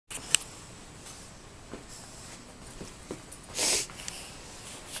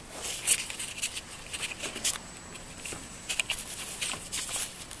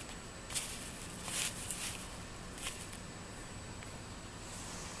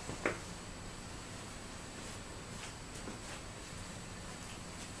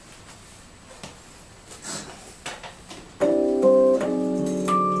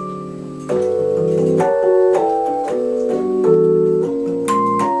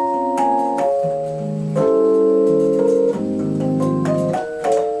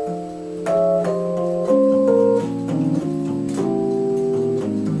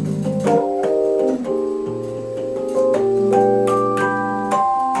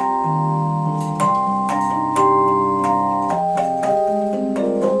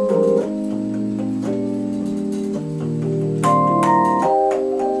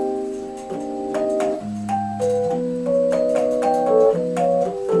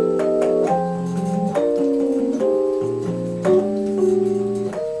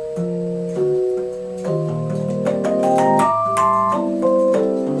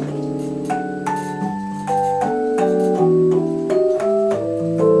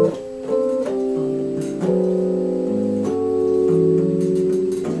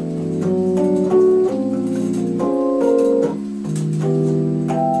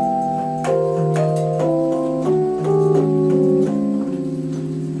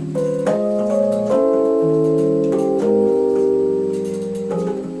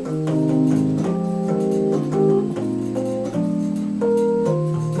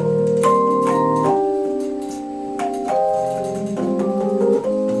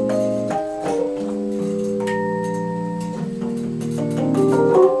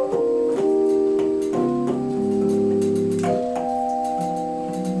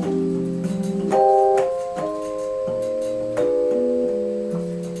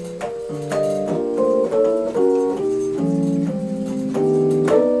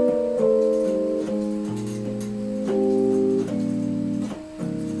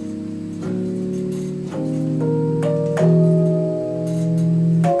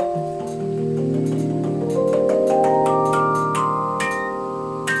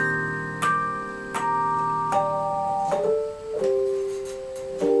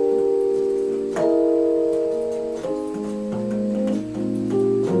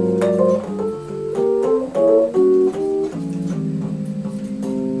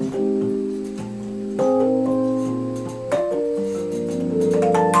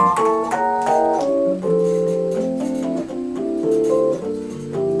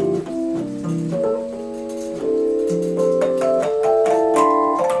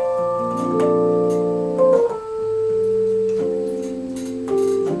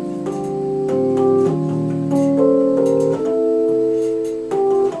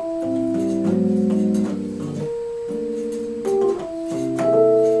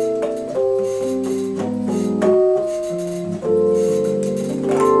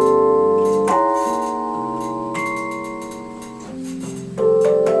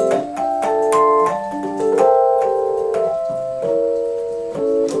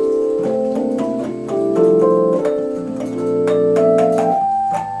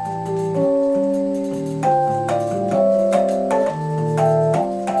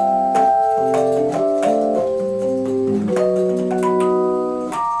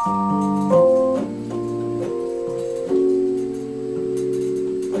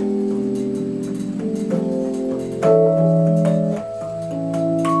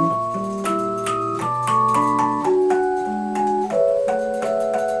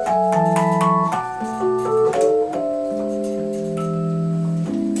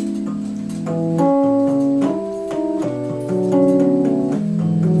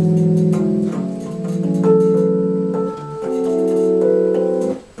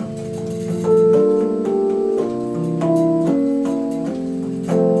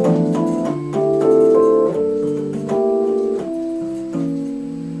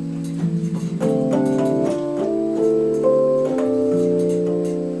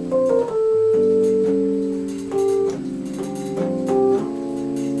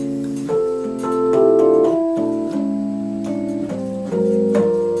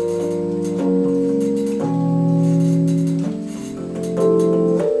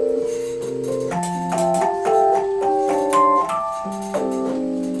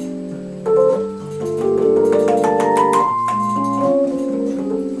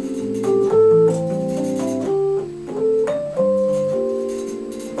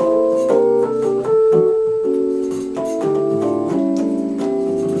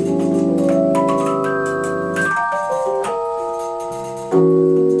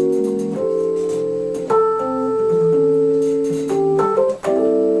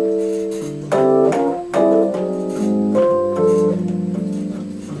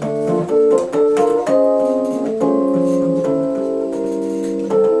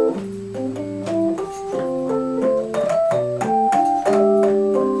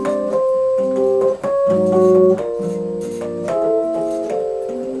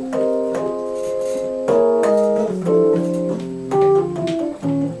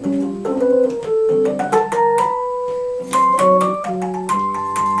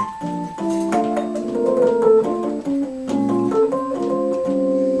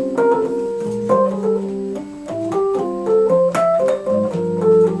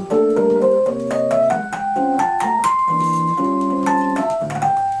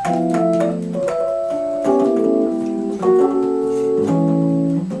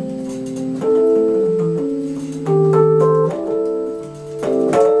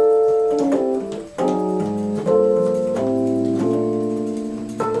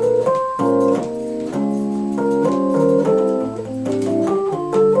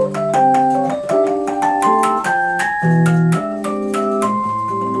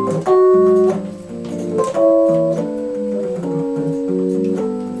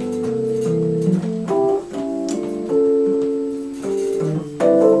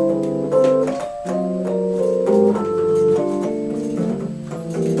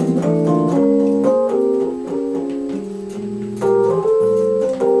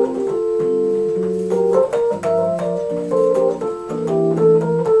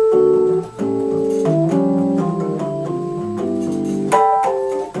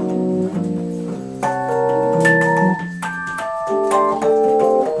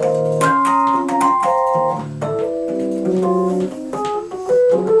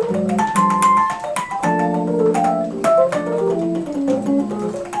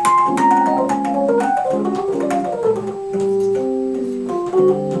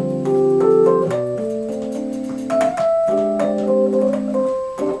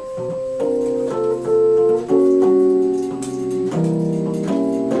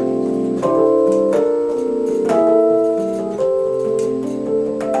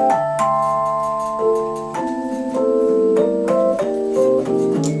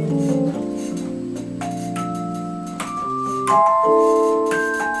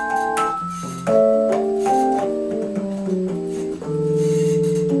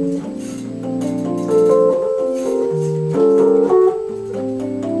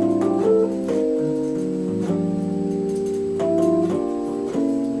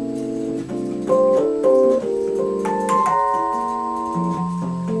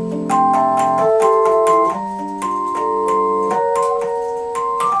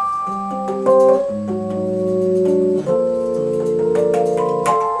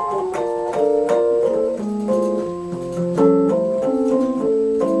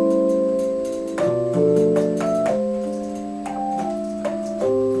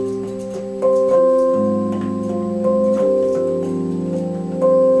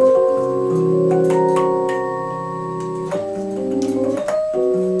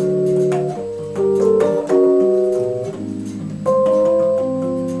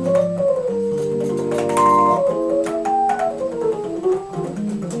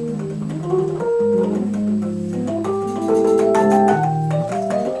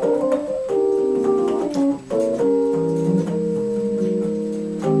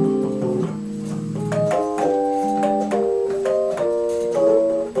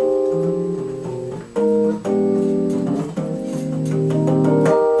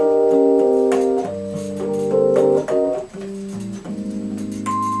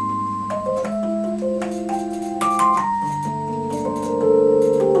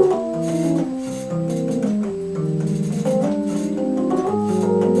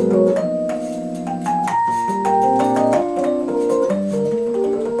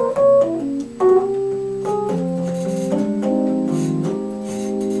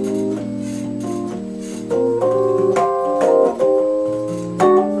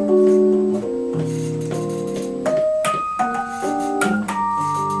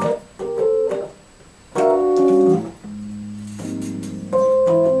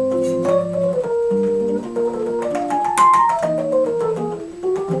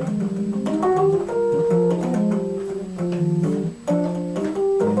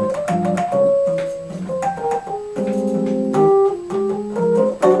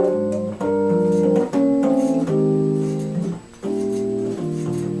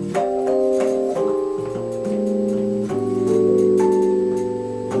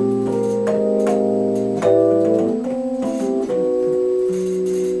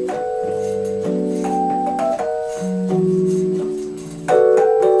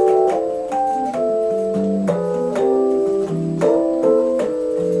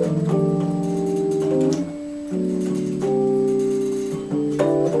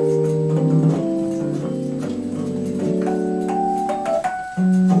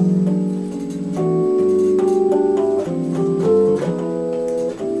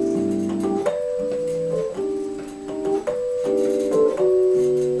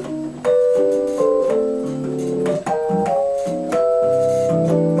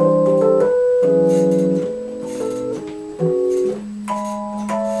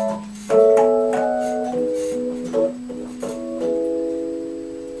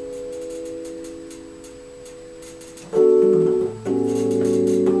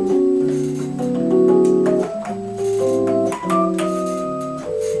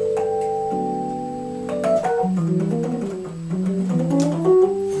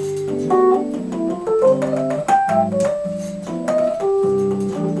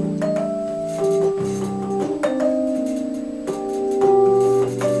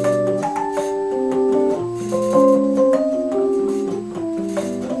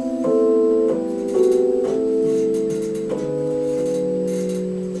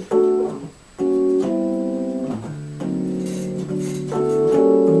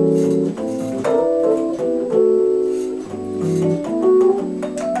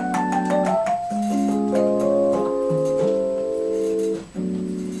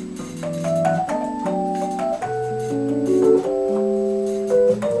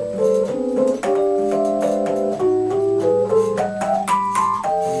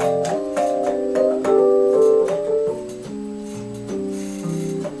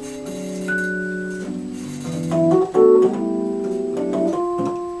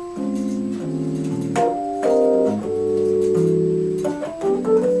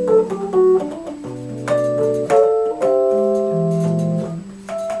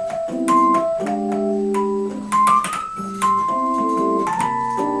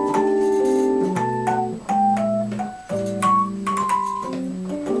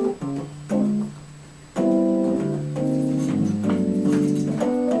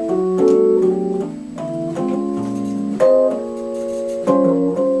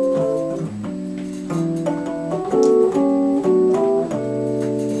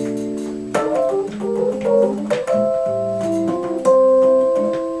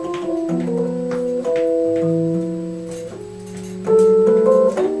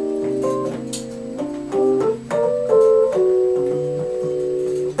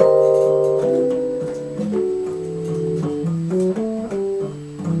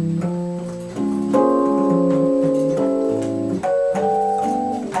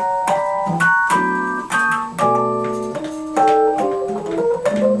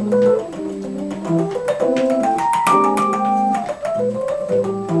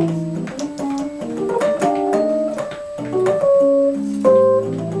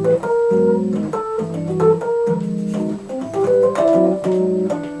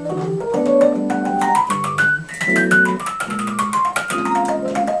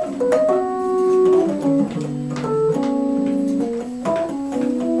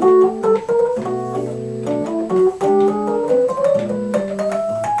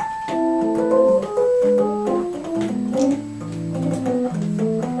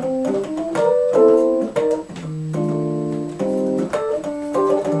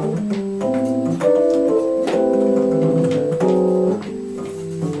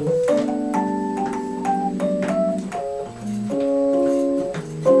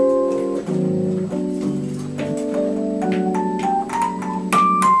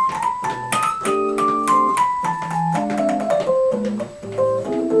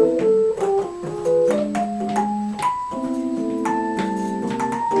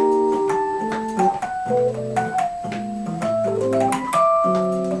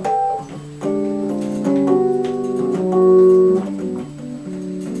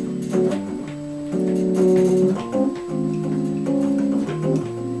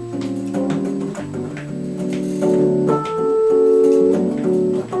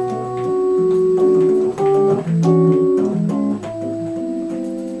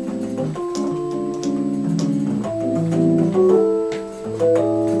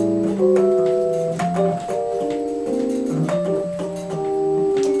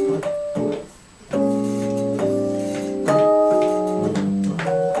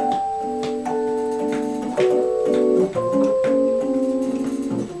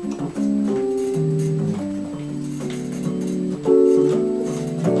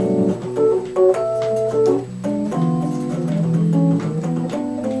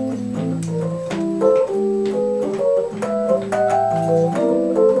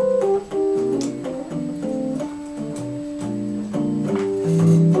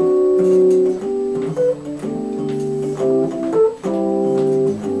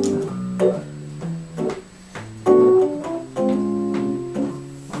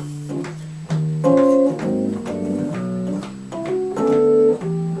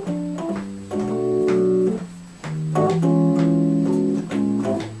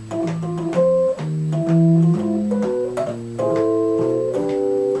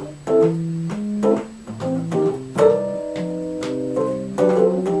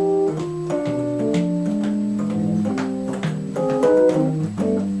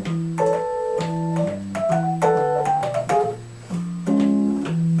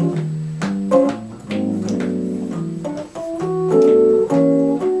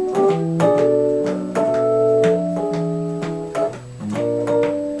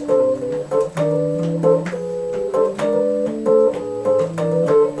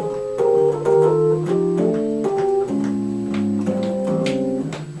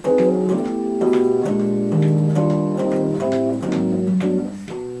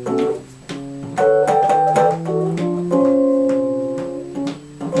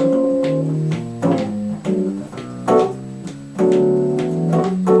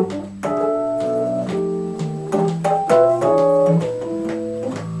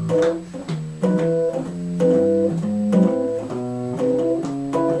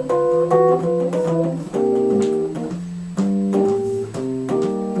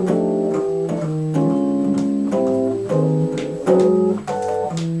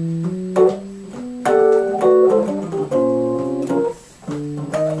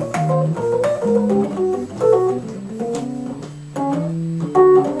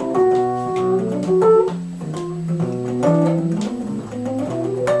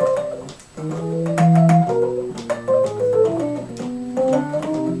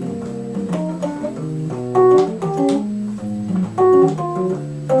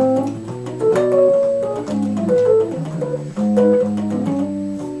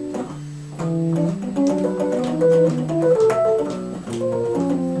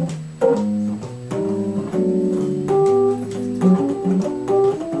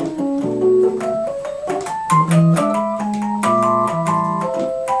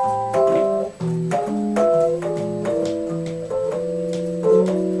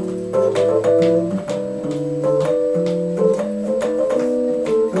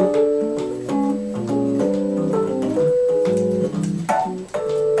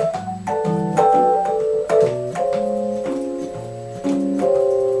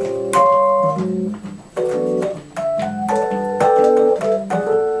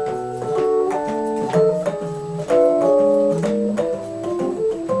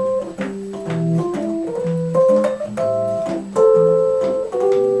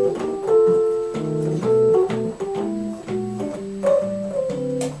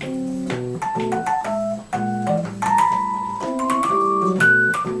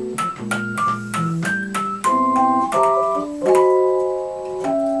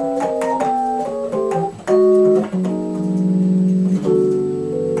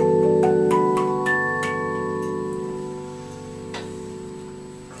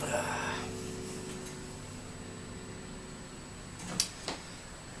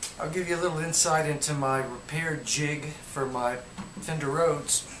I'll give you a little insight into my repaired jig for my Fender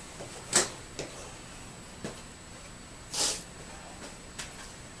Rhodes.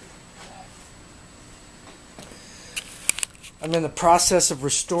 I'm in the process of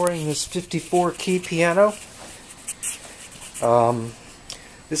restoring this 54 key piano.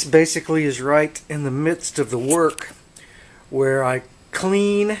 This basically is right in the midst of the work where I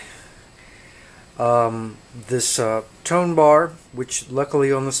clean this tone bar, which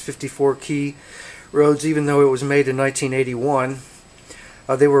luckily on this 54 key Rhodes, even though it was made in 1981,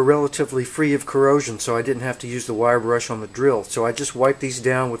 they were relatively free of corrosion, so I didn't have to use the wire brush on the drill. So I just wipe these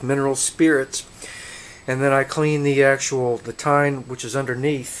down with mineral spirits, and then I clean the tine which is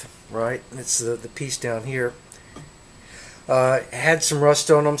underneath, right? It's the piece down here. Had some rust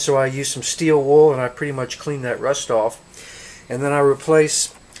on them, so I used some steel wool and I pretty much cleaned that rust off. And then I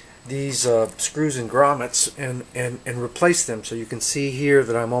replace these screws and grommets and replace them. So you can see here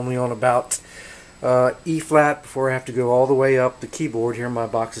that I'm only on about E flat before I have to go all the way up the keyboard. Here are my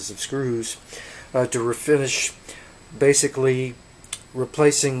boxes of screws to refinish, basically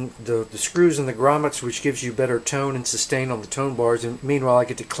replacing the screws and the grommets, which gives you better tone and sustain on the tone bars, and meanwhile I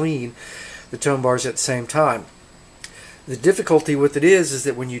get to clean the tone bars at the same time. The difficulty with it is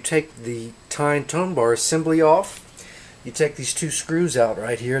that when you take the tone bar assembly off, you take these two screws out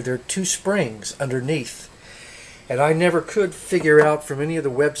right here. There are two springs underneath, and I never could figure out from any of the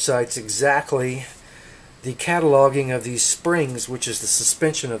websites exactly the cataloging of these springs, which is the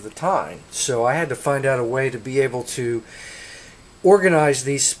suspension of the tine. So I had to find out a way to be able to organize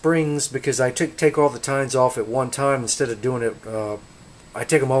these springs, because I take all the tines off at one time instead of doing it. I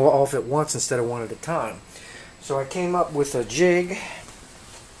take them all off at once instead of one at a time. So I came up with a jig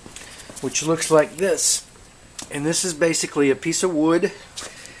which looks like this, and this is basically a piece of wood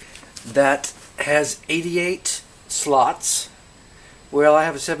that has 88 slots. Well, I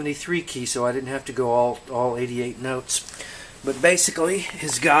have a 73 key, so I didn't have to go all 88 notes, but basically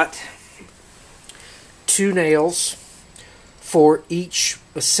it's got two nails for each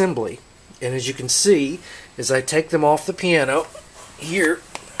assembly. And as you can see, as I take them off the piano here,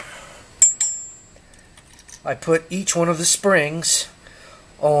 I put each one of the springs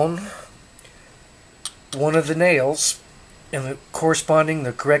on one of the nails in the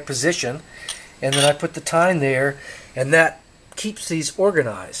correct position, and then I put the tine there, and that keeps these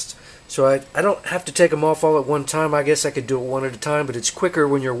organized. So I don't have to take them off all at one time. I guess I could do it one at a time, but it's quicker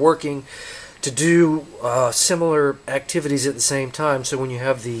when you're working to do similar activities at the same time. So when you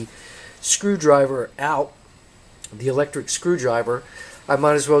have the screwdriver out, the electric screwdriver, I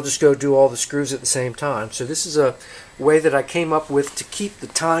might as well just go do all the screws at the same time. So this is a way that I came up with to keep the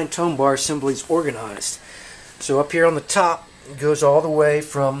tone bar assemblies organized. So up here on the top, it goes all the way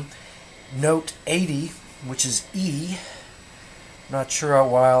from note 80, which is E. Not sure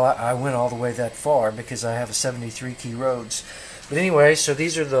why I went all the way that far, because I have a 73 key Rhodes. But anyway, so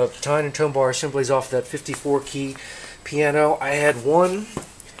these are the tine and tone bar assemblies off that 54 key piano. I had one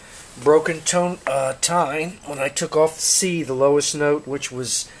broken tine when I took off the C, the lowest note, which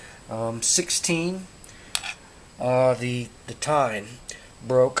was 16. The tine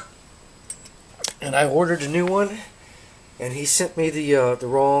broke, and I ordered a new one, and he sent me the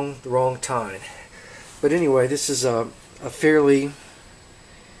wrong tine. But anyway, this is a fairly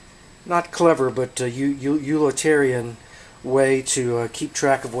not clever, but utilitarian way to keep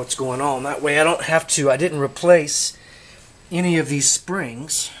track of what's going on. That way I don't have to. I didn't replace any of these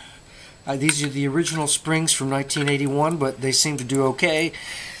springs. These are the original springs from 1981, but they seem to do okay,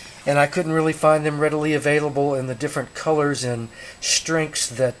 and I couldn't really find them readily available in the different colors and strengths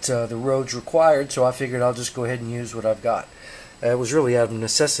that the Rhodes required, so I figured I'll just go ahead and use what I've got. It was really out of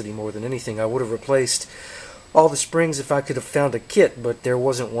necessity more than anything. I would have replaced all the springs if I could have found a kit, but there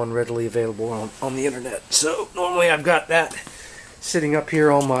wasn't one readily available on the internet. So normally I've got that sitting up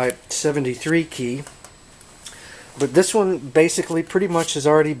here on my 73 key. But this one basically pretty much has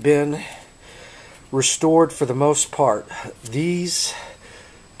already been restored for the most part. These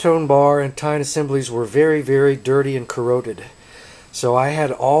tone bar and tine assemblies were very, very dirty and corroded. So I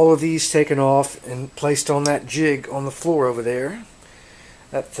had all of these taken off and placed on that jig on the floor over there.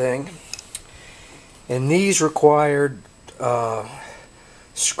 That thing. And these required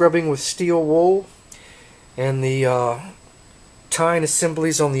scrubbing with steel wool, and the tine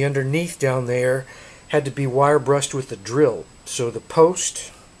assemblies on the underneath down there had to be wire brushed with a drill. So the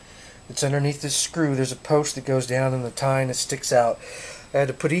post that's underneath this screw, there's a post that goes down in the tine that sticks out. I had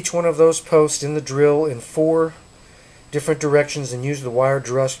to put each one of those posts in the drill in 4 different directions and use the wire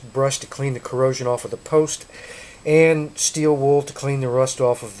brush to clean the corrosion off of the post, and steel wool to clean the rust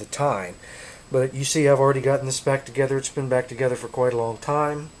off of the tine. But you see, I've already gotten this back together. It's been back together for quite a long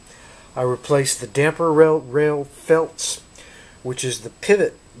time. I replaced the damper rail felts, which is the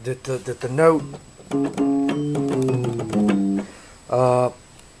pivot that the note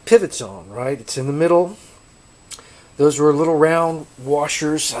pivots on, right? It's in the middle. Those were little round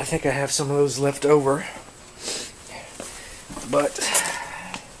washers. I think I have some of those left over. But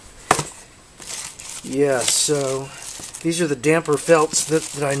yeah, so these are the damper felts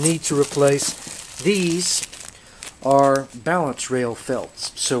that I need to replace. These are balance rail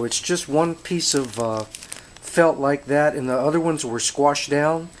felts. So it's just one piece of felt like that, and the other ones were squashed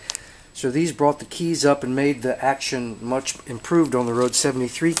down. So these brought the keys up and made the action much improved on the Rhodes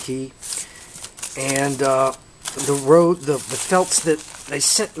 73 key. And the felts that they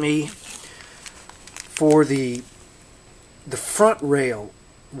sent me for the front rail,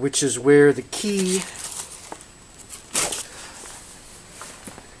 which is where the key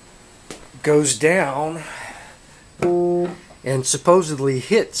goes down and supposedly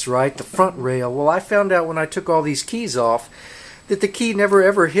hits, right, the front rail. Well, I found out when I took all these keys off that the key never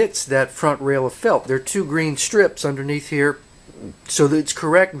ever hits that front rail of felt. There are two green strips underneath here, so that it's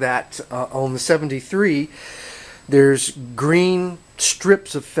correct that on the 73 there's green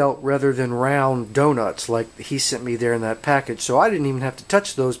strips of felt rather than round donuts like he sent me there in that package. So I didn't even have to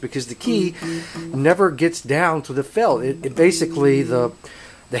touch those because the key never gets down to the felt. It basically, the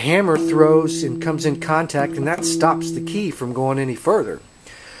hammer throws and comes in contact, and that stops the key from going any further.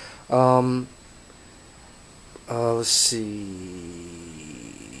 Let's see.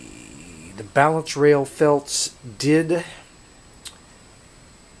 The balance rail felts did.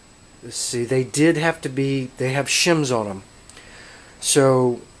 Let's see. They did have to be. They have shims on them.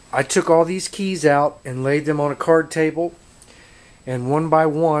 So I took all these keys out and laid them on a card table, and one by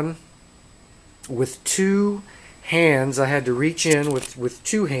one, with two hands, I had to reach in with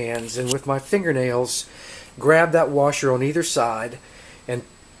two hands and with my fingernails grab that washer on either side and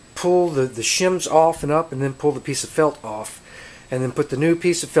pull the shims off and up, and then pull the piece of felt off, and then put the new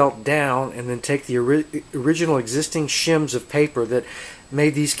piece of felt down, and then take the original existing shims of paper that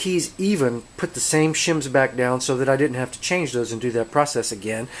made these keys even, put the same shims back down so that I didn't have to change those and do that process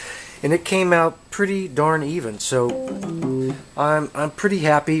again. And it came out pretty darn even, so I'm pretty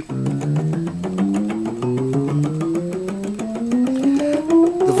happy.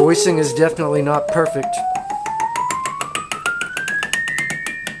 The voicing is definitely not perfect.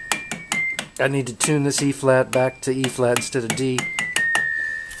 I need to tune this E flat back to E flat instead of D.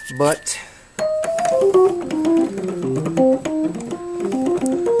 But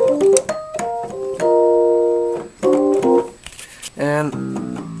and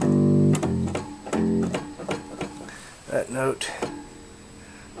that note,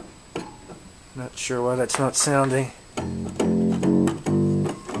 not sure why that's not sounding.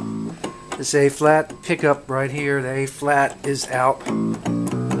 This A flat pickup right here, the A flat is out.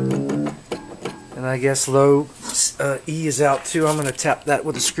 And I guess low E is out too. I'm going to tap that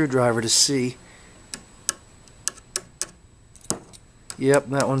with a screwdriver to see. Yep,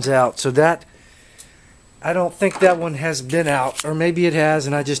 that one's out. So that, I don't think that one has been out. Or maybe it has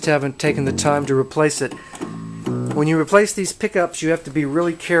and I just haven't taken the time to replace it. When you replace these pickups, you have to be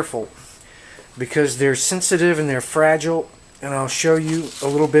really careful because they're sensitive and they're fragile. And I'll show you a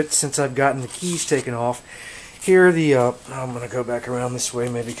little bit since I've gotten the keys taken off. Here are the, I'm going to go back around this way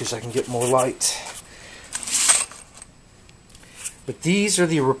maybe because I can get more light. But these are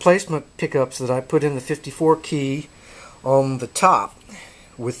the replacement pickups that I put in the 54 key on the top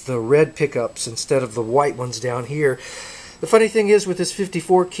with the red pickups instead of the white ones down here. The funny thing is with this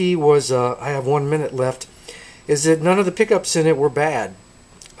 54 key was, I have 1 minute left, is that none of the pickups in it were bad.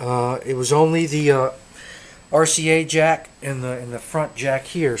 It was only the RCA jack and the front jack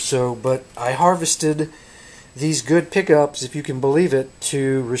here. So, but I harvested these good pickups, if you can believe it,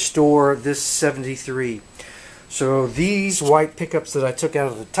 to restore this 73. So these white pickups that I took out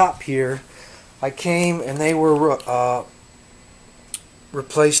of the top here, I came and they were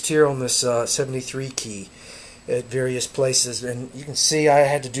replaced here on this 73 key at various places, and you can see I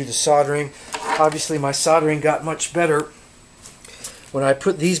had to do the soldering. Obviously my soldering got much better when I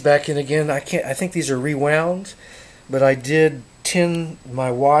put these back in again. I think these are rewound, but I did tin my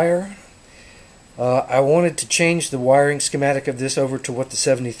wire. I wanted to change the wiring schematic of this over to what the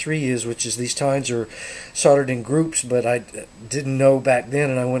 73 is, which is these tines are soldered in groups, but I didn't know back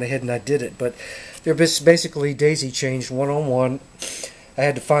then and I went ahead and I did it. But they're basically daisy chained one-on-one. I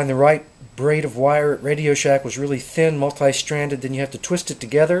had to find the right braid of wire. Radio Shack was really thin, multi-stranded, then you have to twist it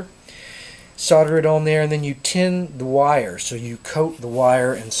together, solder it on there, and then you tin the wire. So you coat the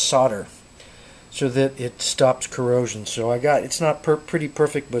wire and solder so that it stops corrosion. So I got, it's not pretty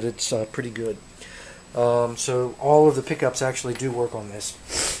perfect, but it's pretty good. So all of the pickups actually do work on this.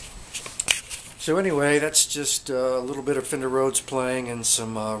 So anyway, that's just a little bit of Fender Rhodes playing and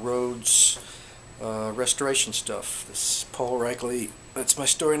some Rhodes restoration stuff. This is Paul Reichle. That's my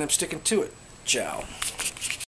story and I'm sticking to it. Ciao.